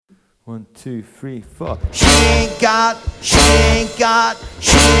1, 2, 3, 4. She ain't got the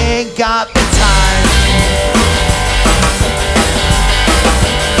time.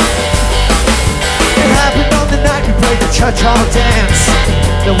 It happened on the night we played the church hall dance.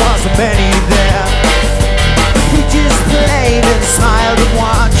 There wasn't many there. We just played and smiled and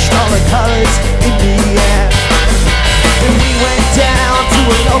watched all the colors in the air. And we went down to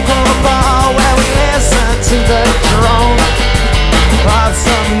a local bar where we listened to the drone of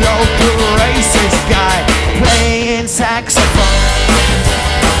some local racist guy playing saxophone.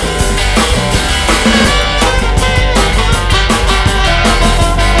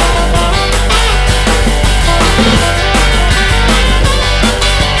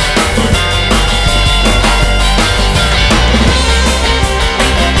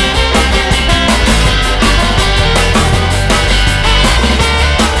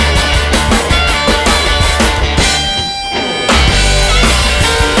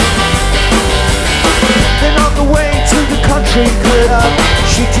 Club,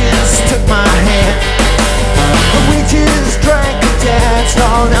 she just took my hand, and we just drank and danced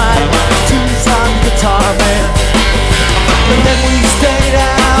all night to some guitar man. And then we stayed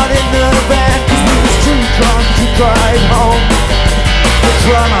out in the van cause we was too drunk to drive home. The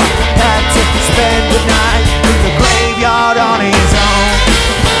drummer had to spend the night in the graveyard on his own.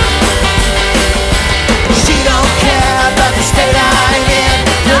 She don't care about the state I'm in,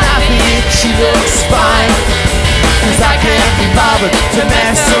 and I think she looks fine. Cause I can't be bothered to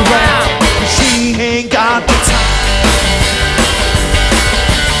mess around. She ain't got the time.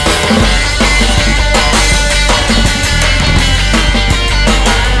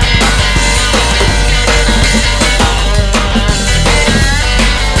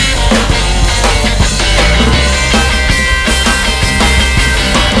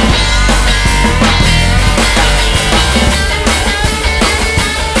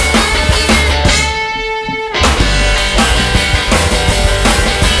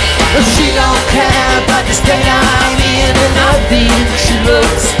 She don't care about the state I'm in, and I think she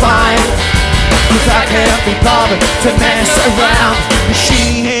looks fine. Cause I can't be bothered to mess around.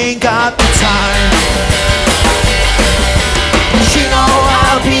 She ain't got the time. She know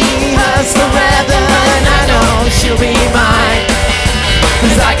I'll be hers forever, and I know she'll be mine.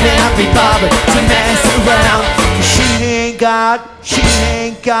 Cause I can't be bothered to mess around. She ain't got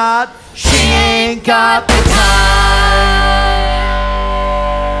the time.